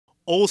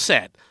all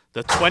set.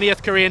 The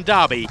 20th Korean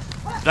Derby,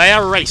 they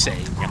are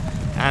racing.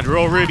 And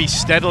Royal Ruby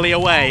steadily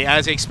away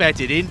as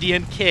expected.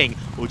 Indian King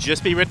will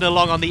just be ridden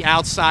along on the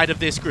outside of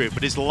this group,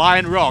 but it's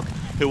Lion Rock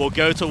who will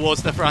go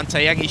towards the front.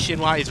 Taeyangi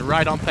Shinhwa is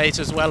right on pace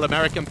as well.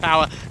 American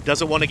Power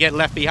doesn't want to get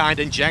left behind,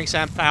 and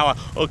Jangsan Power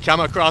will come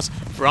across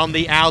from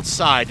the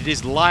outside. It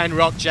is Lion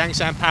Rock.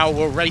 Jangsan Power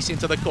will race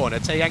into the corner.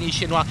 Taeyangi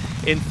Shinhwa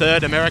in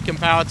third. American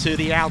Power to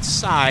the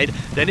outside.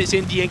 Then it's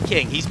Indian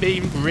King. He's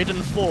being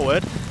ridden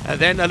forward. And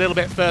then a little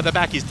bit further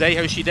back is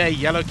Daeho Shide,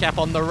 Yellow Cap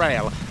on the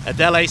rail.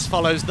 Adele Ace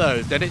follows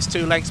those. Then it's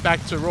 2 lengths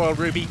back to Royal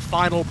Ruby,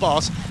 Final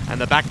Boss. And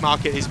the back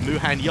marker is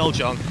Muhan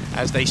Yeoljong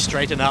as they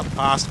straighten up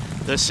past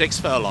the 6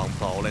 furlong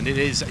pole. And it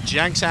is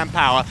Jangsan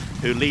Power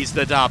who leads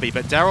the derby.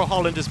 But Daryl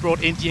Holland has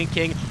brought Indian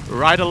King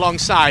right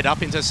alongside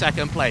up into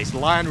second place.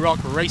 Lion Rock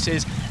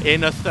races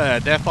in a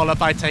third. They're followed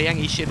by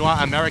Taeyangi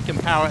Shinhwa, American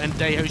Power and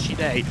Daeho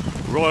Shide.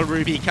 Royal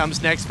Ruby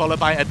comes next, followed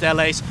by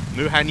Adele Ace,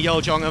 Muhan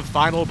Yeoljong and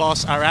Final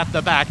Boss are at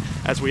the back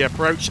as we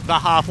approach the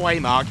halfway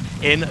mark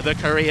in the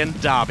Korean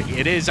Derby.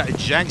 It is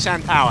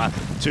Jangsan Power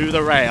to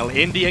the rail,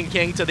 Indian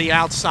King to the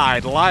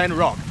outside, Lion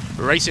Rock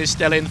races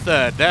still in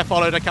third. They're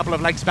followed a couple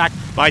of lengths back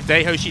by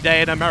Daeho Shide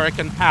and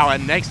American Power.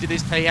 Next it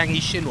is Taeyangi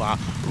Shinhwa.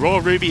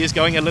 Royal Ruby is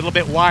going a little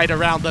bit wide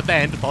around the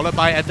bend, followed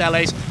by Adele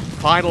Ace,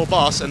 Final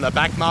Boss, and the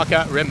back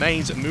marker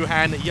remains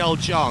Muhan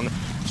Yeoljong.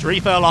 3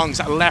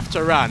 furlongs left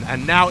to run,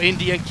 and now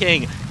Indian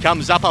King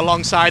comes up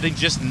alongside and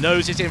just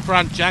noses in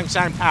front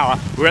Jangsan Power.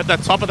 We're at the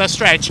top of the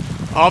stretch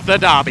of the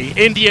derby.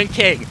 Indian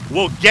King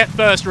will get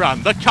first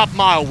run, the Cup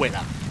Mile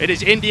winner. It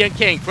is Indian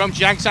King from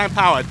Jangsan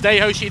Power.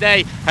 Daeho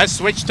Shide has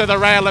switched to the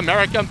rail.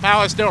 American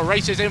Power still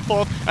races in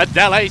fourth.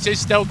 Adele Ace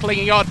is still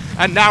clinging on.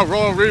 And now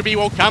Royal Ruby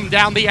will come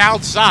down the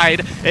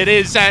outside. It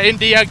is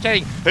Indian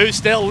King who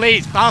still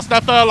leads past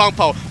the furlong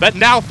pole. But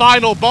now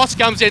Final Boss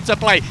comes into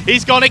play.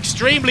 He's gone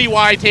extremely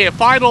wide here.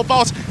 Final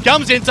Boss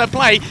comes into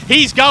play.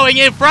 He's going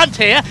in front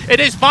here. It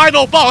is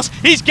Final Boss.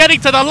 He's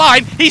getting to the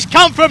line. He's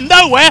come from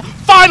nowhere.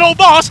 Final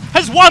Boss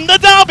has won the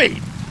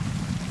derby.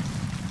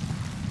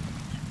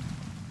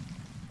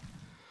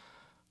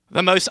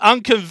 The most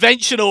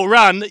unconventional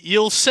run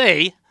you'll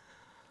see.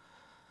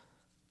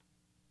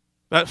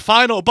 But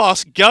Final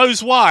Boss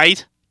goes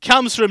wide,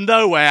 comes from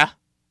nowhere,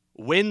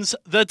 wins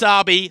the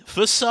derby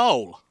for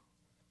Seoul.